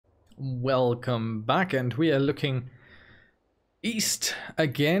Welcome back, and we are looking east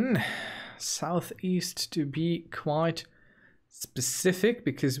again, southeast to be quite specific,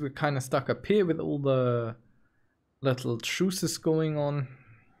 because we're kind of stuck up here with all the little truces going on.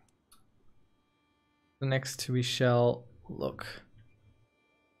 Next we shall look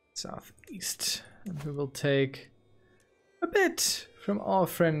southeast, and we will take a bit from our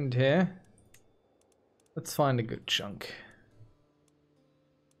friend here. Let's find a good chunk.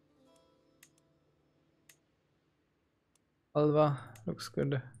 Alva looks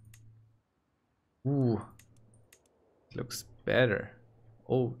good. Ooh, looks better.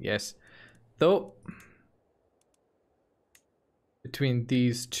 Oh yes, though between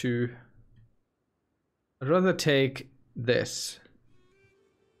these two, I'd rather take this.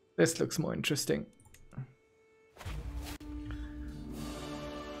 This looks more interesting.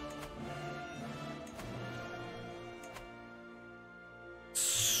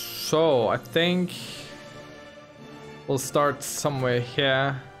 So I think we'll start somewhere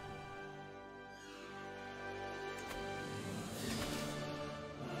here.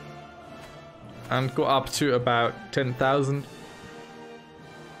 And go up to about 10,000.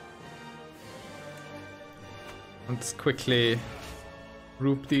 Let's quickly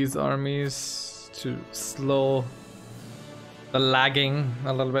group these armies to slow the lagging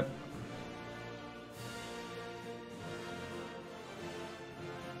a little bit.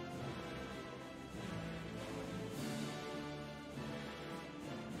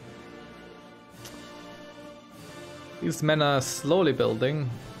 These men are slowly building.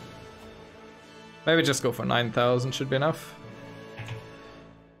 Maybe just go for 9,000, should be enough.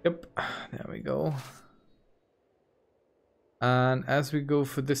 Yep, there we go. And as we go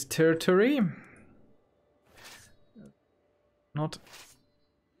for this territory, not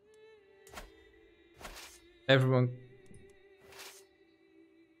everyone.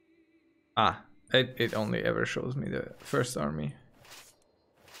 It only ever shows me the first army.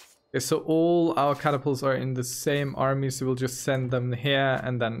 Okay, so all our catapults are in the same army, so we'll just send them here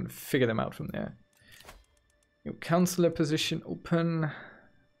and then figure them out from there. New counselor position open.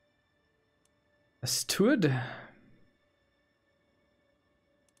 A steward.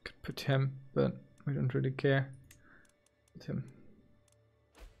 Could put him, but we don't really care. Put him.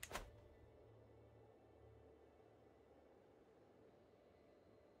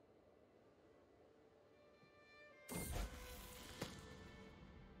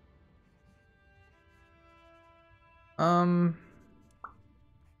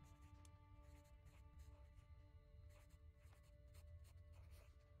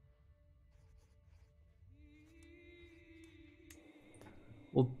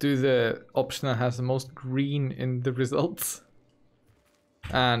 We'll do the option that has the most green in the results.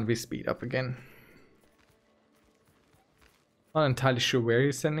 And we speed up again. Not entirely sure where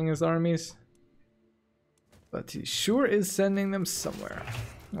he's sending his armies, but he sure is sending them somewhere.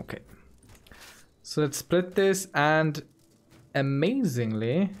 Okay. So let's split this, and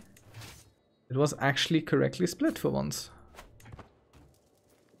amazingly, it was actually correctly split for once.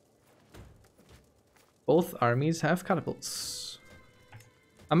 Both armies have catapults.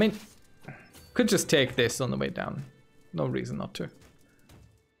 I mean, could just take this on the way down. No reason not to.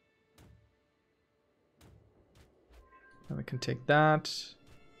 And we can take that.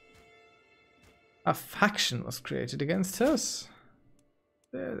 A faction was created against us.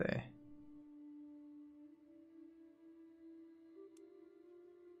 There they.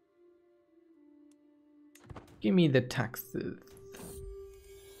 Give me the taxes.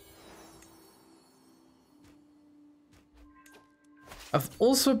 I've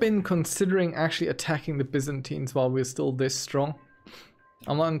also been considering actually attacking the Byzantines while we're still this strong.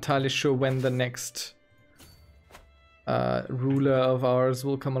 I'm not entirely sure when the next ruler of ours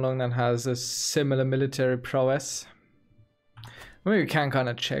will come along that has a similar military prowess. Maybe we can kind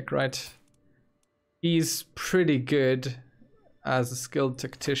of check, right? He's pretty good as a skilled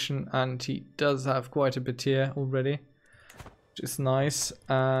tactician, and he does have quite a bit here already, which is nice.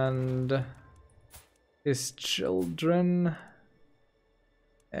 And his children,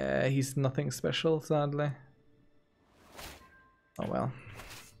 he's nothing special, sadly. Oh well.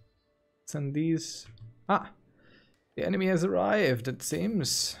 Send these. The enemy has arrived, it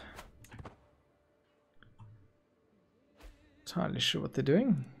seems. Not entirely sure what they're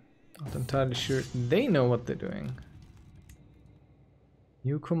doing. Not entirely sure they know what they're doing.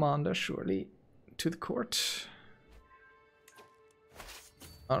 New commander, surely to the court.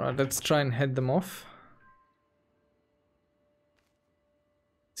 Alright, let's try and head them off.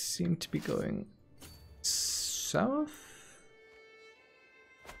 Seem to be going south.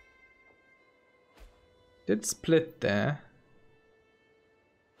 Did split there.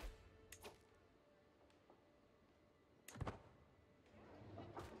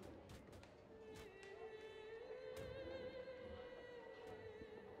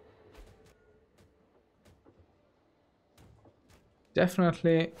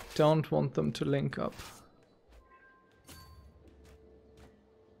 Definitely don't want them to link up.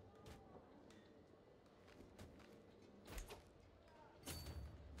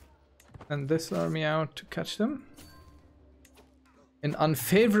 And this army out to catch them. In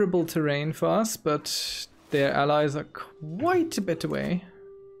unfavorable terrain for us, but their allies are quite a bit away.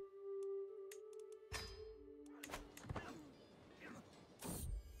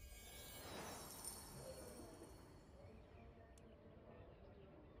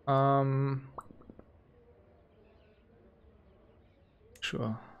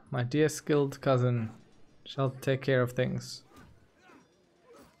 Sure. My dear skilled cousin shall take care of things.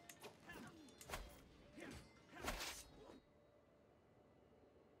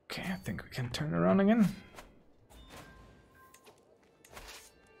 Okay, I think we can turn around again.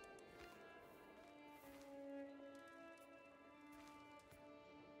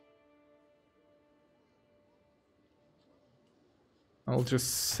 I'll just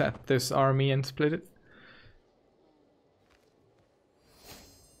set this army and split it.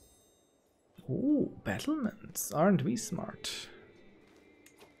 Ooh, battlements. Aren't we smart?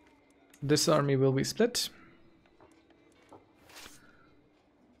 This army will be split.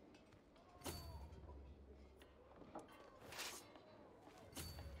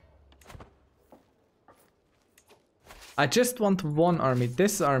 I just want one army.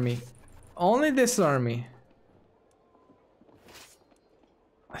 This army. Only this army.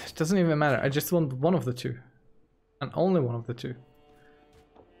 It doesn't even matter. I just want one of the two. And only one of the two.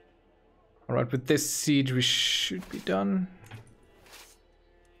 Alright, with this siege we should be done.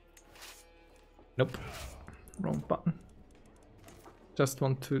 Nope. Wrong button. Just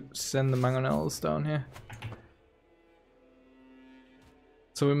want to send the mangonels down here.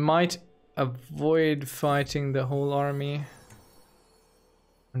 So we might avoid fighting the whole army.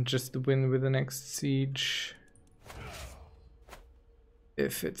 And just win with the next siege.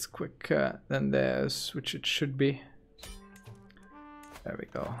 If it's quicker than theirs, which it should be. There we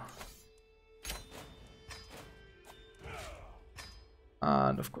go.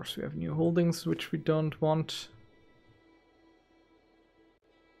 And of course we have new holdings, which we don't want.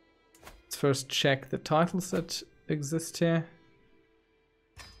 Let's first check the titles that exist here.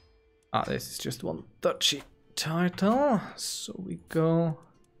 Ah, this is just one duchy title. So we go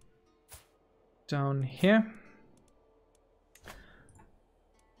down here.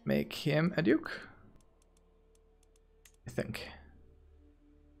 Make him a duke, I think.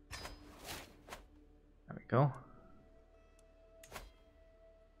 There we go.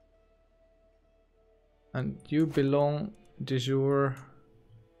 And you belong de jure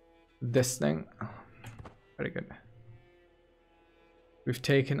this thing. Oh, very good. We've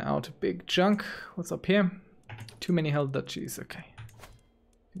taken out a big chunk. What's up here? Too many held duchies. Okay.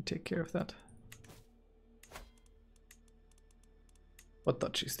 Can take care of that. What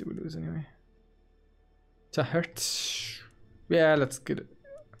duchies do we lose anyway? Tahert. Yeah, let's get it.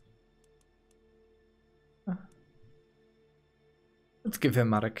 Let's give him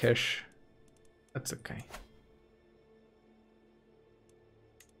Marrakesh. That's okay.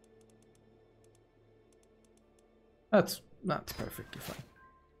 That's perfectly fine.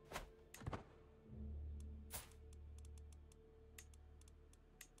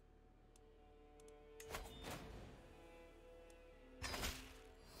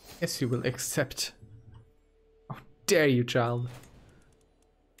 Yes, you will accept. How dare you, child?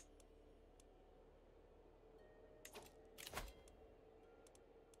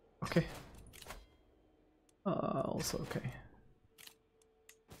 Okay. Also okay.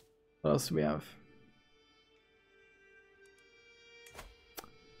 What else do we have?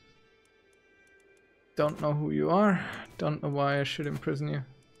 Don't know who you are. Don't know why I should imprison you.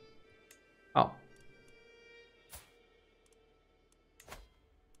 Oh.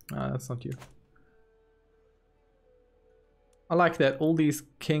 That's not you. I like that all these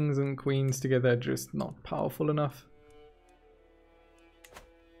kings and queens together are just not powerful enough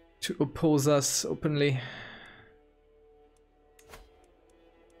to oppose us openly.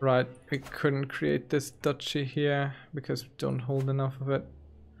 Right, we couldn't create this duchy here because we don't hold enough of it.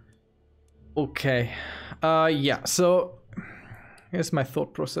 Okay, yeah, so here's my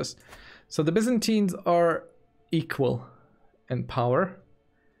thought process. So the Byzantines are equal in power.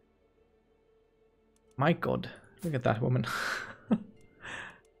 My god, look at that woman.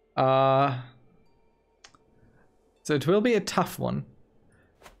 So it will be a tough one,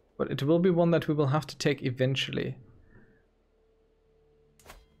 but it will be one that we will have to take eventually.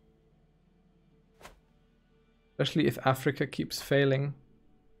 Especially if Africa keeps failing.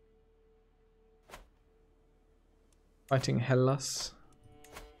 Fighting Hellas.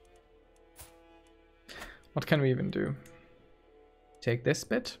 What can we even do? Take this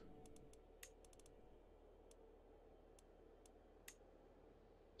bit.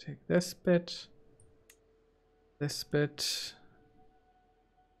 Take this bit. This bit.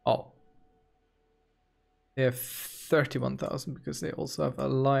 Oh. They have 31,000 because they also have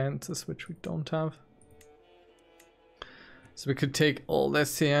alliances, which we don't have. So we could take all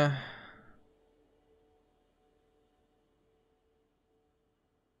this here.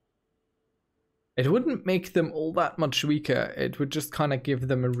 It wouldn't make them all that much weaker. It would just kind of give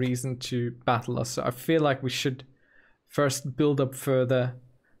them a reason to battle us. So I feel like we should first build up further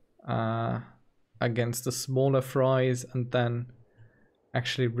against the smaller fries and then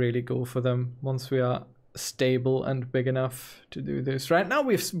actually really go for them once we are stable and big enough to do this. Right now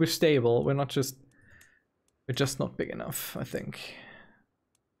we're stable. We're just not big enough, I think.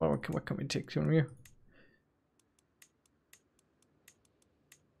 Well, what can we take from you?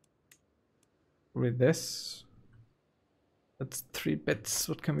 With this. That's 3 bits.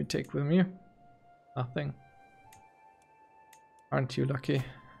 What can we take with you? Nothing. Aren't you lucky?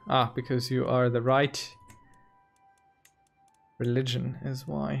 Ah, because you are the right religion is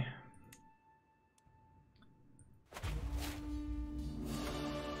why.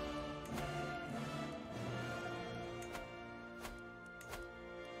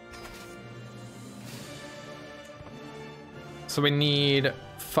 So we need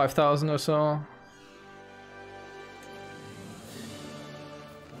 5,000 or so.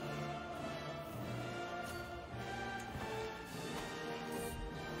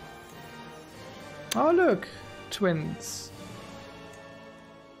 Oh look, twins.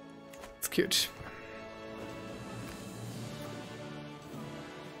 It's cute.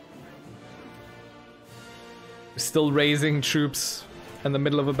 Still raising troops in the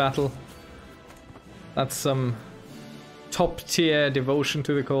middle of a battle. That's some top tier devotion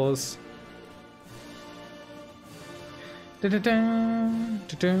to the cause.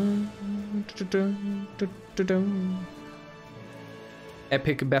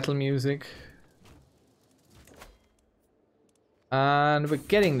 Epic battle music. And we're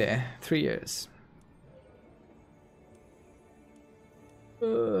getting there. 3 years.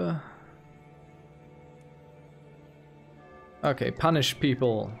 Okay, punish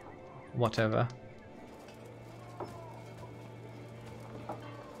people. Whatever.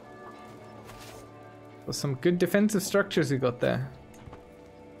 There's some good defensive structures you got there.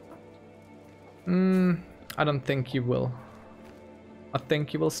 I don't think you will. I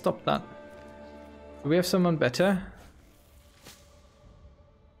think you will stop that. Do we have someone better?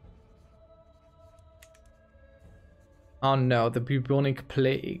 Oh no, the bubonic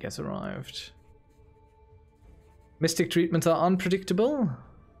plague has arrived. Mystic treatments are unpredictable.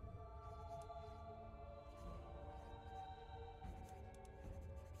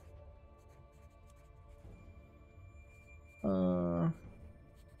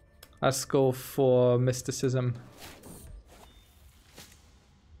 Let's go for mysticism.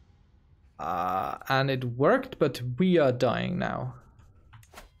 And it worked, but we are dying now.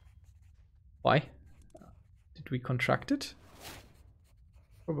 Why? Did we contract it?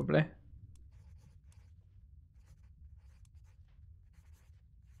 Probably.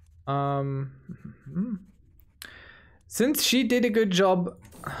 Since she did a good job,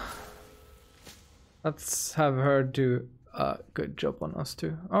 let's have her do a good job on us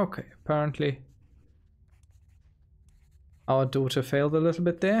too. Okay, apparently our daughter failed a little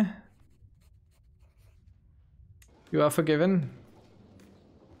bit there. You are forgiven.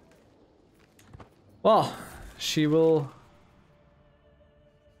 Well, she will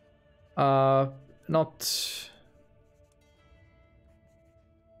not...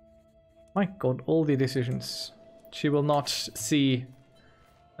 My god, all the decisions. She will not see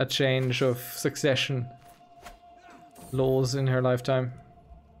a change of succession laws in her lifetime.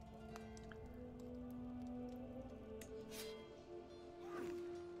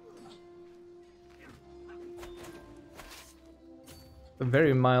 A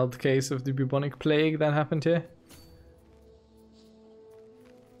very mild case of the bubonic plague that happened here.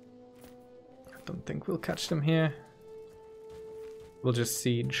 I don't think we'll catch them here. We'll just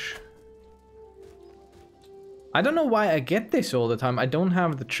siege. I don't know why I get this all the time. I don't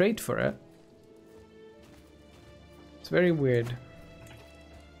have the trait for it. It's very weird.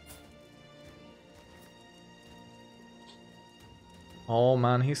 Oh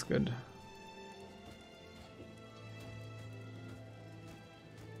man, he's good.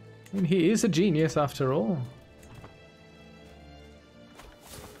 I mean, he is a genius after all.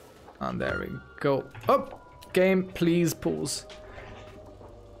 And there we go. Oh, game, please pause.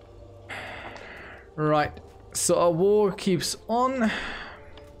 Right, so our war keeps on.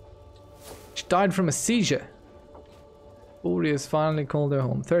 She died from a seizure. Boreas finally called their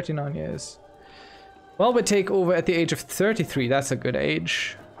home. 39 years. Well, we take over at the age of 33. That's a good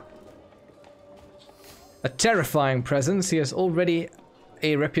age. A terrifying presence. He has already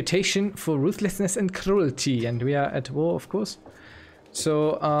a reputation for ruthlessness and cruelty. And we are at war, of course.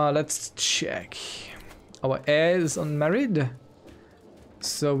 So, let's check. Our heir is unmarried.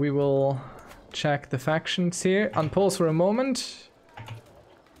 So we will check the factions here. Unpause for a moment.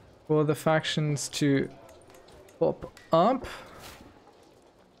 For the factions to pop up.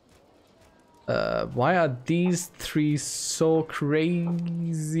 Why are these three so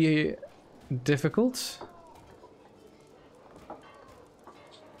crazy difficult?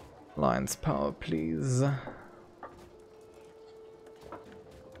 Alliance power, please.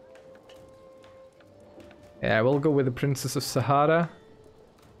 Yeah, we'll go with the Princess of Sahara.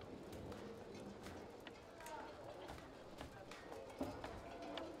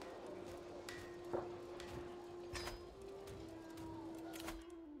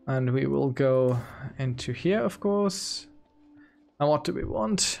 And we will go into here, of course. Now what do we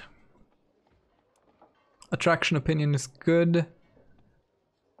want? Attraction opinion is good.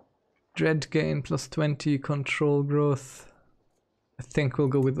 Dread gain plus 20, control growth. I think we'll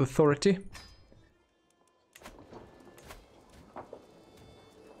go with authority.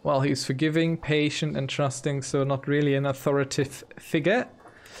 Well, he's forgiving, patient and trusting, so not really an authoritative figure.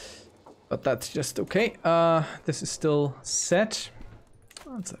 But that's just okay. This is still set.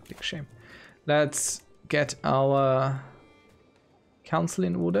 Oh, that's a big shame. Let's get our council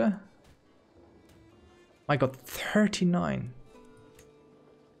in order. I got 39.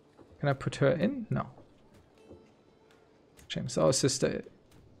 Can I put her in? No. James, our sister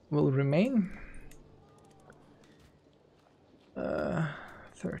will remain.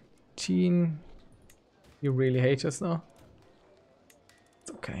 13. You really hate us though.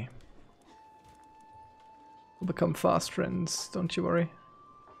 It's okay. We'll become fast friends, don't you worry.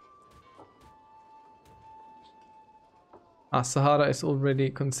 Sahara is already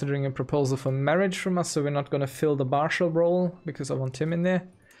considering a proposal for marriage from us, so we're not going to fill the marshal role because I want him in there.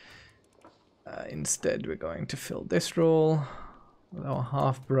 Instead, we're going to fill this role with our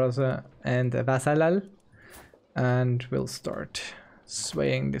half-brother and a vassal. And we'll start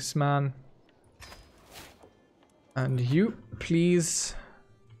swaying this man. And you, please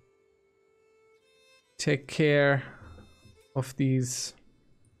take care of these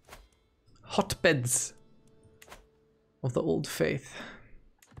hotbeds of the old faith.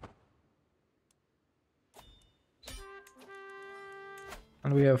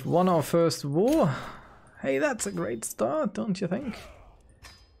 And we have won our first war. Hey, that's a great start, don't you think?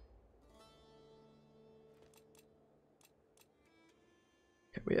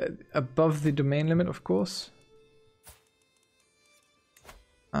 Okay, we are above the domain limit, of course.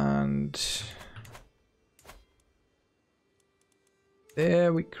 And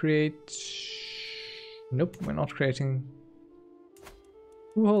there we create... Nope, we're not creating...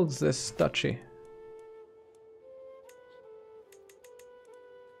 Who holds this duchy?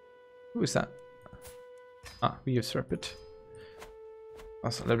 Who is that? Ah, we usurp it. I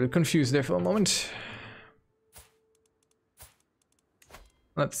was a little bit confused there for a moment.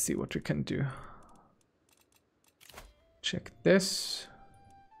 Let's see what we can do. Check this.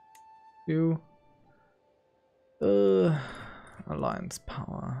 You. Alliance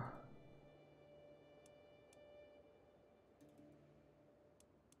power.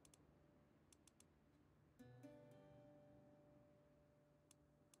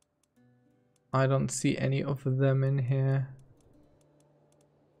 I don't see any of them in here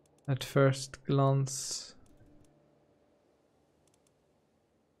at first glance.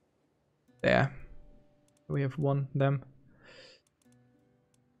 There. We have won them.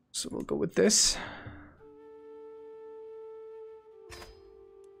 So we'll go with this.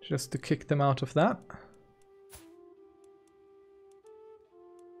 Just to kick them out of that.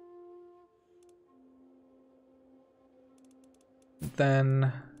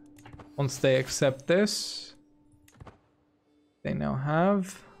 Then... once they accept this, they now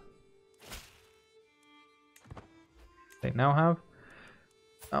have.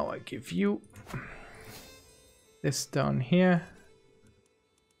 Now I give you this down here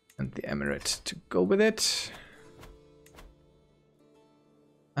and the emirate to go with it.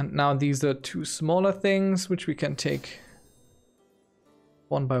 And now these are two smaller things which we can take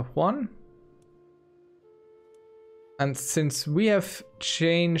one by one. And since we have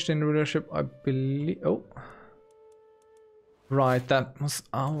changed in rulership, I believe... Oh. Right, that was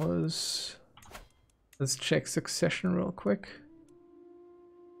ours. Let's check succession real quick.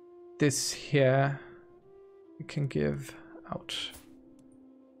 This here we can give out.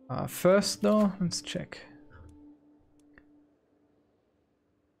 First though, let's check.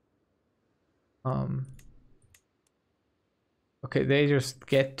 Okay, they just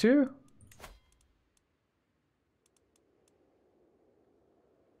get to.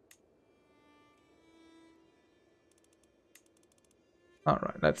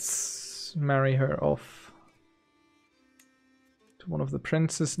 Alright, let's marry her off to one of the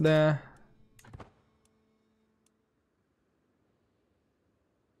princes there.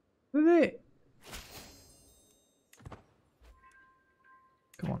 Do they?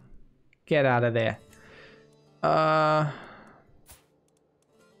 Come on. Get out of there. Let's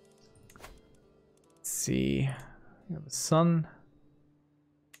see. We have a son.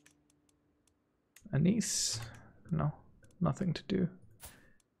 A niece. No, nothing to do.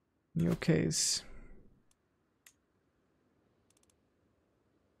 New case.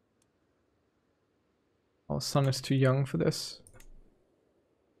 Our son is too young for this.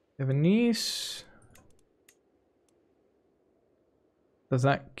 We have a niece. Does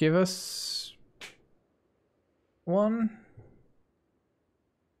that give us one?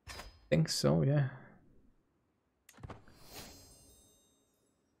 I think so, yeah.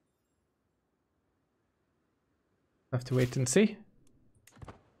 Have to wait and see.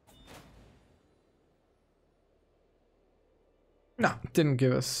 No, didn't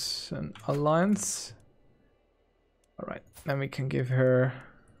give us an alliance. Alright, then we can give her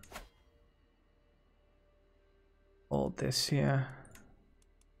all this here.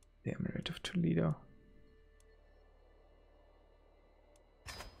 The Emirate of Toledo.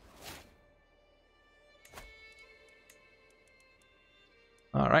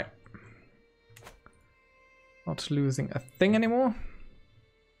 Alright. Not losing a thing anymore.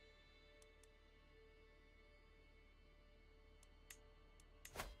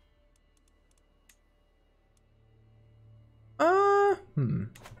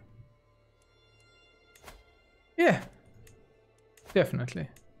 Yeah. Definitely.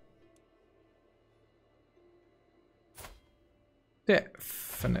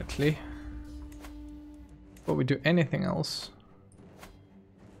 Definitely. Before we do anything else.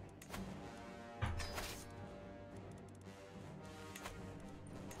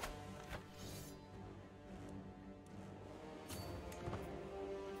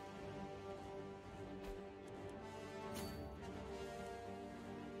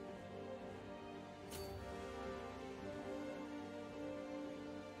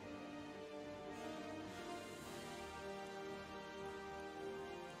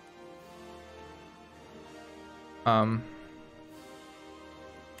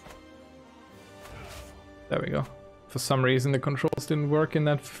 There we go. For some reason the controls didn't work in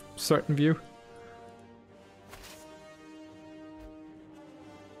that certain view.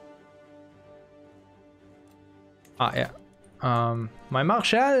 Ah, yeah. My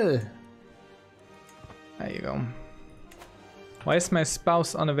Marshal! There you go. Why is my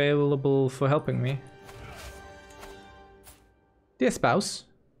spouse unavailable for helping me? Dear spouse,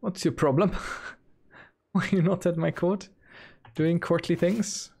 what's your problem? Why are you not at my court? Doing courtly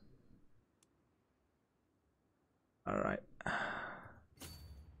things? Alright.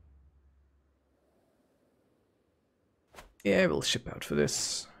 Yeah, we'll ship out for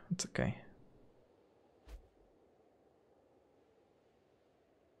this. It's okay.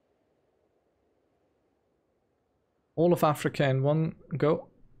 All of Africa in one go.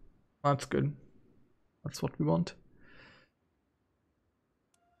 That's good. That's what we want.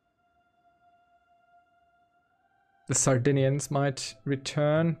 The Sardinians might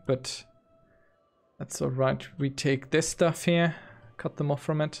return, but that's alright. We take this stuff here, cut them off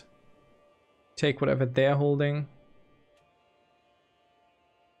from it. Take whatever they're holding.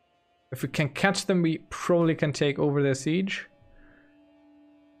 If we can catch them, we probably can take over their siege.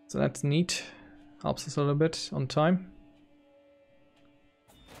 So that's neat. Helps us a little bit on time.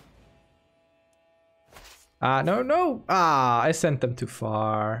 No! I sent them too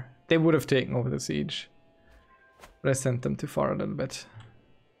far. They would have taken over the siege. But I sent them too far a little bit.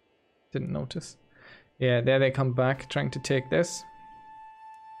 Didn't notice. Yeah, there they come back, trying to take this.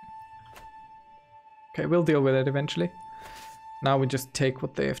 Okay, we'll deal with it eventually. Now we just take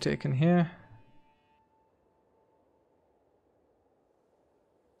what they have taken here.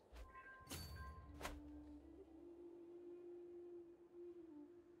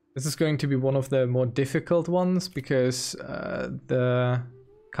 This is going to be one of the more difficult ones because the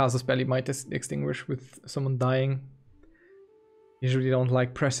casus belli might extinguish with someone dying. Usually don't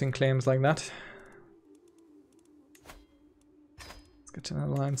like pressing claims like that. Let's get an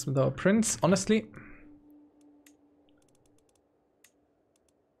alliance with our prince, honestly.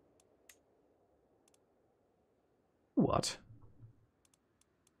 What?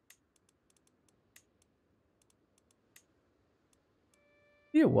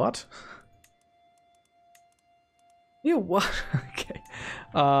 You what? You what? Okay.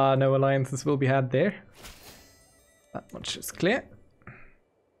 No alliances will be had there. That much is clear.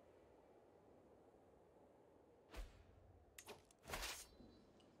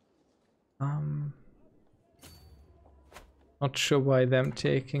 Not sure why them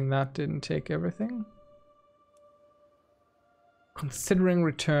taking that didn't take everything. Considering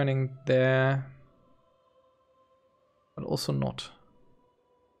returning there, but also not.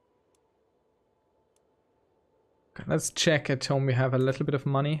 Okay, let's check at home. We have a little bit of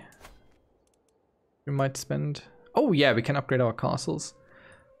money we might spend. Oh yeah, we can upgrade our castles.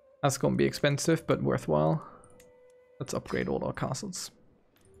 That's gonna be expensive, but worthwhile. Let's upgrade all our castles.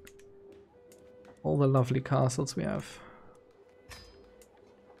 All the lovely castles we have.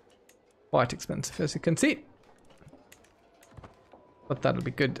 Quite expensive, as you can see. But that'll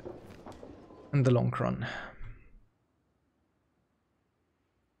be good in the long run.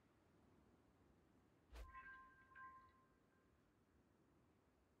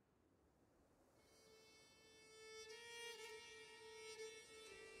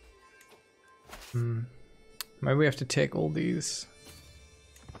 Maybe we have to take all these.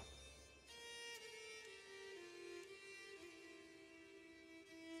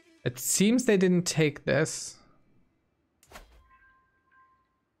 It seems they didn't take this.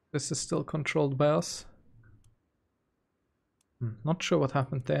 This is still controlled by us. Not sure what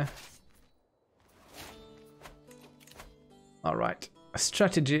happened there. Alright. A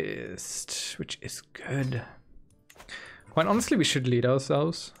strategist, which is good. Quite honestly, we should lead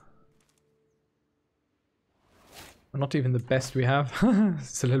ourselves. We're not even the best we have.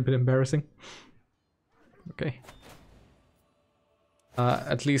 It's a little bit embarrassing. Okay.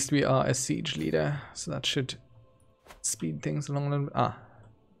 At least we are a siege leader, so that should speed things along a little bit. Ah.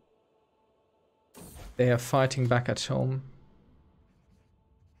 They are fighting back at home.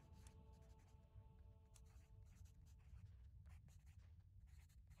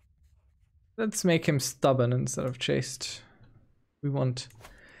 Let's make him stubborn instead of chaste. We want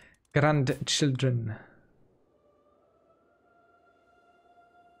grandchildren.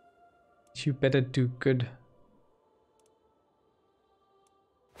 You better do good.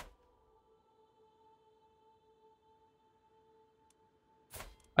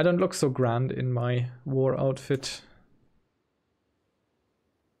 I don't look so grand in my war outfit.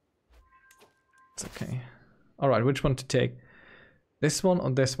 It's okay. Alright, which one to take? This one or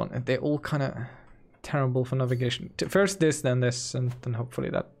this one? And they're all kind of terrible for navigation. First this, then this, and then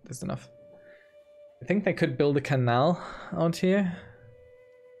hopefully that is enough. I think they could build a canal out here.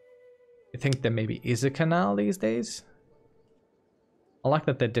 I think there maybe is a canal these days. I like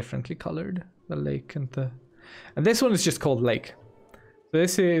that they're differently colored. The lake and the... And this one is just called lake. So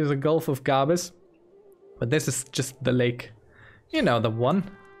this is a Gulf of Gabas. But this is just the lake. You know the one.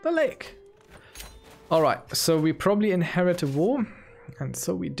 The lake. Alright, so we probably inherit a war. And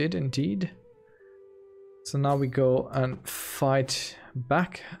so we did indeed. So now we go and fight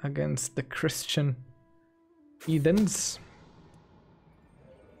back against the Christian heathens.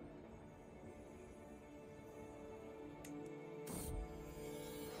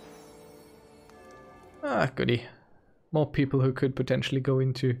 Ah, goody. More people who could potentially go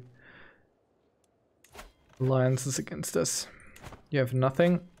into alliances against us. You have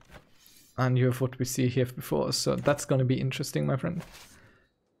nothing. And you have what we see here before. So that's going to be interesting, my friend.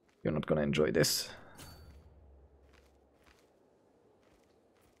 You're not going to enjoy this.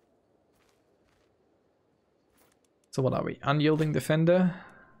 So what are we? Unyielding defender.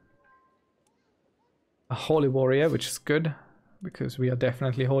 A holy warrior, which is good. Because we are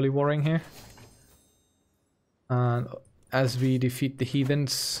definitely holy warring here. And as we defeat the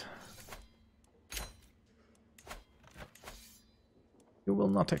heathens, you will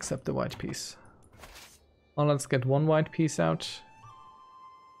not accept the white piece. Well, let's get one white piece out.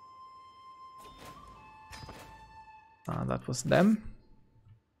 That was them.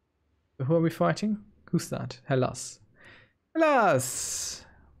 So who are we fighting? Who's that? Hellas. Hellas!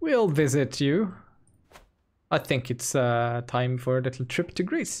 We'll visit you. I think it's time for a little trip to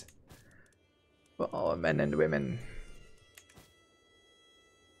Greece. For our men and women.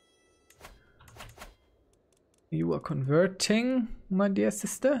 You are converting, my dear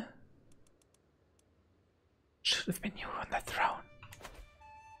sister. Should have been you on the throne.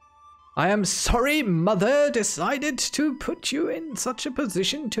 I am sorry mother decided to put you in such a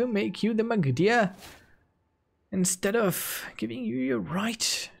position to make you the Magdia, instead of giving you your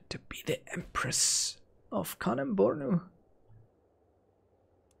right to be the Empress of Kanem-Bornu.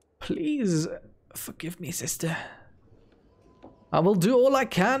 Please forgive me, sister. I will do all I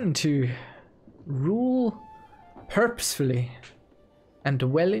can to rule purposefully and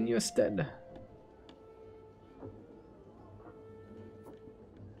well in your stead.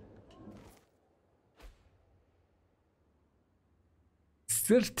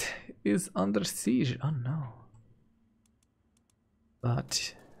 Zirt is under siege. Oh no.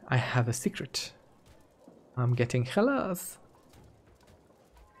 But I have a secret. I'm getting hellas.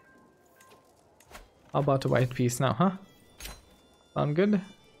 How about a white piece now, huh? Sound good?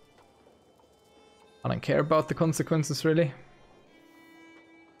 I don't care about the consequences, really.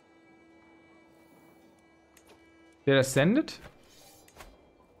 Did I send it?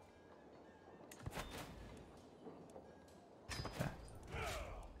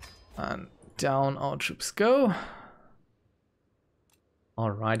 And down our troops go.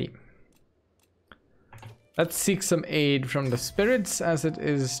 Alrighty. Let's seek some aid from the spirits, as it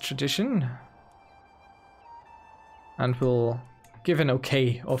is tradition. And we'll give an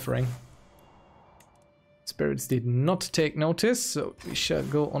okay offering. Spirits did not take notice, so we shall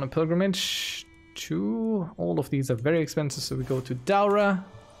go on a pilgrimage to... All of these are very expensive, so we go to Daura.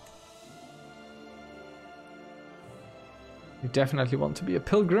 We definitely want to be a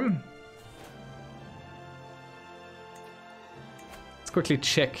pilgrim. Let's quickly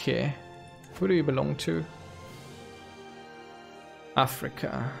check here. Who do you belong to?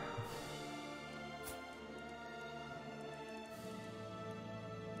 Africa.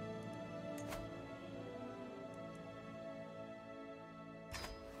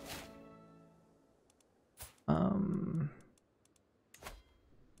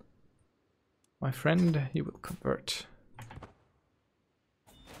 My friend, he will convert.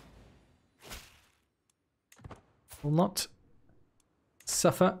 Will not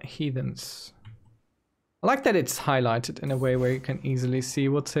suffer heathens. I like that it's highlighted in a way where you can easily see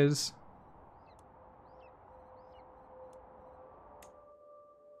what's his.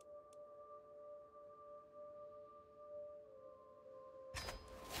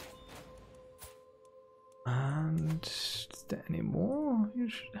 And is there any more you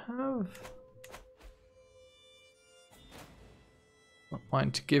should have? Not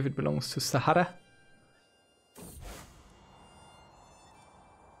mine to give, it belongs to Sahara.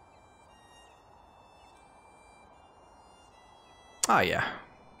 Ah yeah,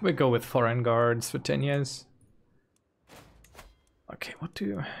 we go with foreign guards for 10 years. Okay, what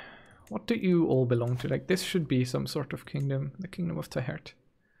do you all belong to? Like, this should be some sort of kingdom, the kingdom of Tahert.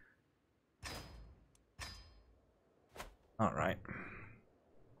 Alright.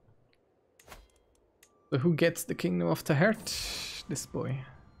 So who gets the kingdom of Tahert? This boy.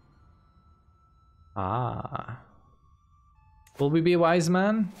 Ah. Will we be a wise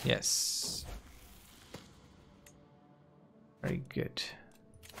man? Yes. Very good.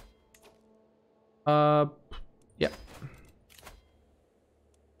 Yep.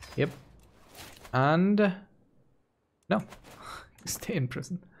 Yep. And no. Stay in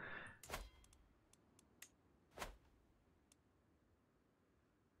prison.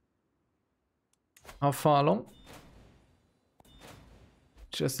 How far along?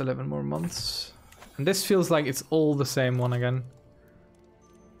 Just 11 more months. And this feels like it's all the same one again.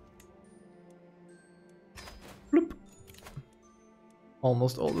 Bloop.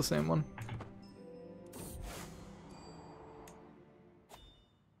 Almost all the same one.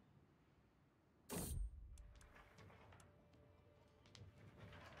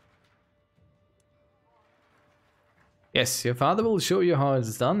 Yes, your father will show you how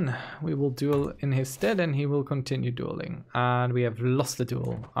it's done. We will duel in his stead and he will continue dueling. And we have lost the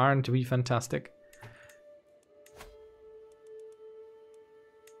duel. Aren't we fantastic?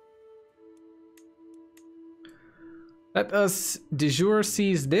 Let us de jure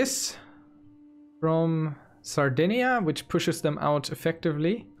seize this from Sardinia, which pushes them out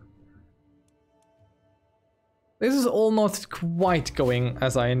effectively. This is all not quite going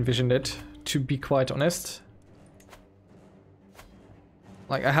as I envisioned it, to be quite honest.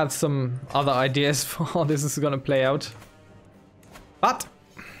 Like, I had some other ideas for how this is gonna play out. But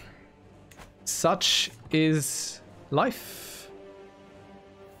such is life.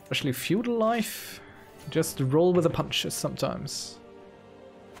 Especially feudal life. Just roll with the punches sometimes.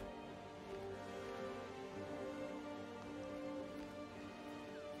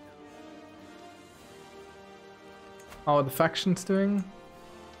 How are the factions doing?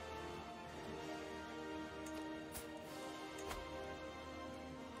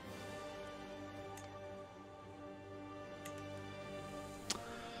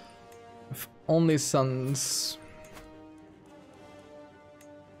 Only sons.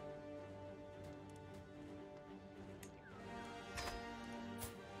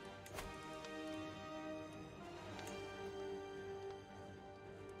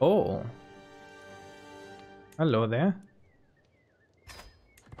 Oh. Hello there.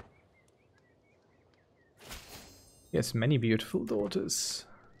 Yes, many beautiful daughters.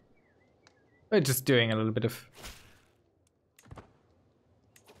 We're just doing a little bit of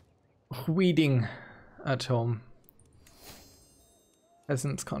weeding at home.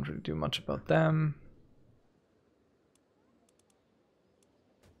 Peasants can't really do much about them.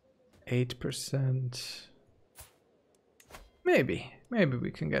 8%. Maybe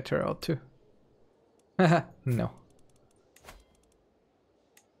we can get her out too. Haha, no.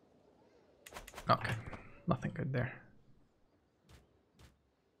 Okay, nothing good there.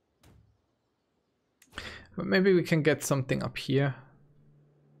 But maybe we can get something up here.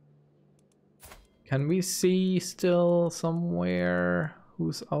 Can we see still somewhere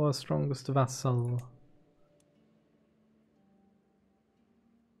who's our strongest vassal?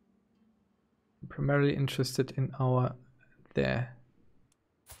 I'm primarily interested in our there.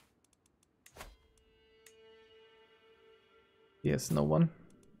 Yes, no one.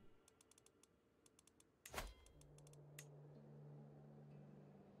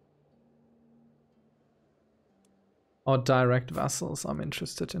 Or direct vassals I'm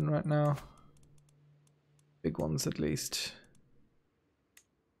interested in right now. Big ones at least.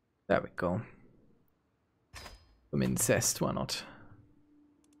 There we go. Some incest, why not?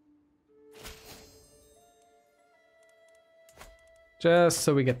 Just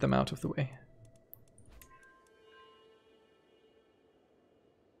so we get them out of the way.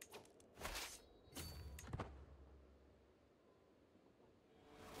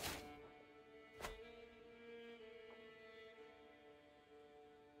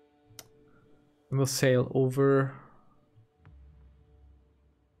 We'll sail over.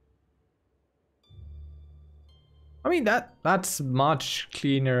 I mean, that's much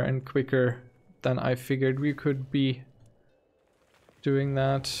cleaner and quicker than I figured we could be doing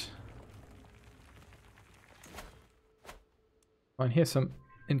that. Fine, here's some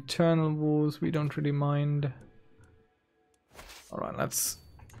internal wars we don't really mind. Alright, let's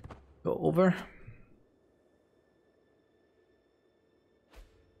go over.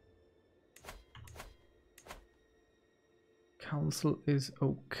 Council is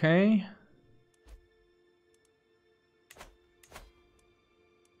okay.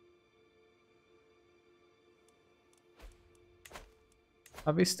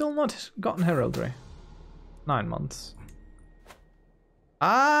 Have we still not gotten heraldry? 9 months.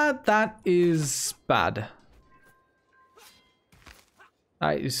 Ah, that is bad.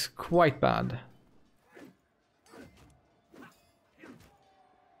 That is quite bad.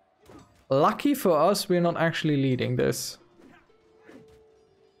 Lucky for us, we're not actually leading this.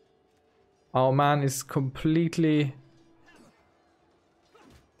 Our man is completely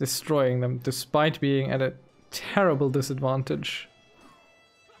destroying them, despite being at a terrible disadvantage.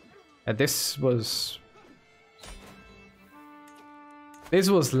 And this was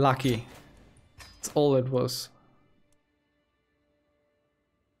lucky. That's all it was.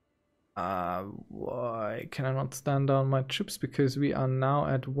 Why can I not stand down my troops? Because we are now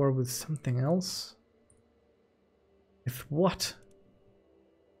at war with something else. With what?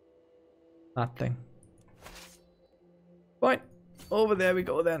 That thing. Fine. Over there we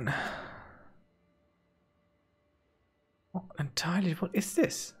go then. Not entirely. What is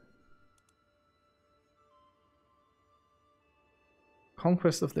this?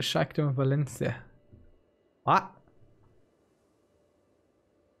 Conquest of the Sheikhdom of Valencia. What?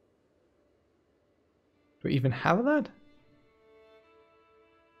 Do we even have that?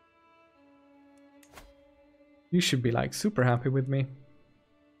 You should be like super happy with me.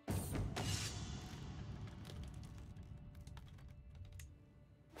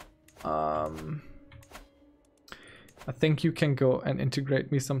 I think you can go and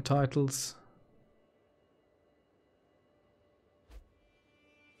integrate me some titles.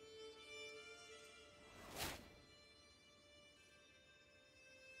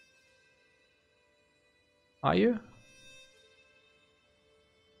 Are you?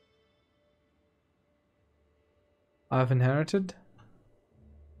 I've inherited.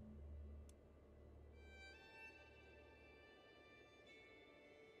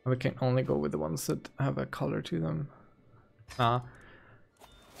 We can only go with the ones that have a color to them. Don't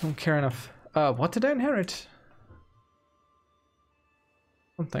care enough. What did I inherit?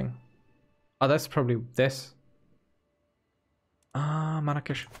 Something. Oh, that's probably this.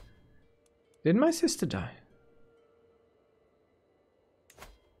 Marrakesh. Did my sister die?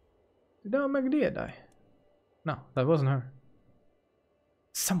 Did our Magdia die? No, that wasn't her.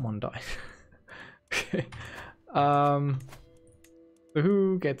 Someone died. Okay. So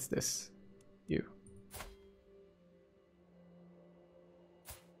who gets this? You.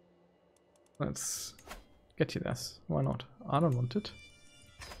 Let's get you this. Why not? I don't want it.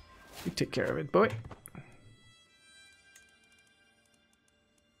 You take care of it, boy.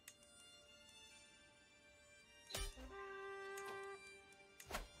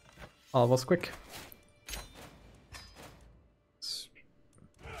 All was quick.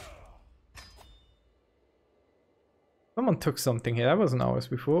 Someone took something here. That wasn't ours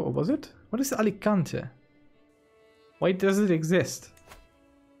before, or was it? What is Alicante? Why does it exist?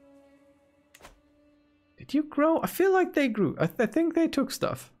 Did you grow? I feel like they grew. I think they took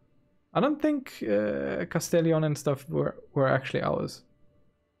stuff. I don't think Castellion and stuff were actually ours.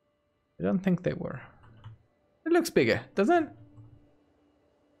 I don't think they were. It looks bigger, doesn't it?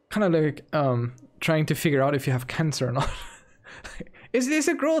 Kind of like trying to figure out if you have cancer or not. Is this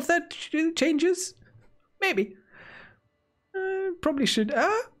a growth that changes? Maybe. Probably should.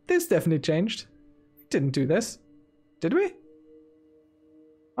 This definitely changed. We didn't do this. Did we?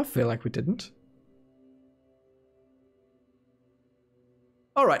 I feel like we didn't.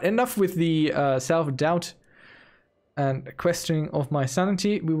 Alright, enough with the self-doubt and questioning of my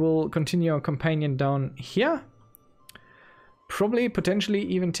sanity. We will continue our companion down here. Probably, potentially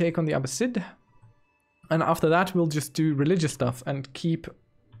even take on the Abbasid. And after that, we'll just do religious stuff and keep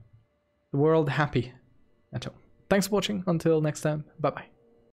the world happy at home. Thanks for watching. Until next time, bye-bye.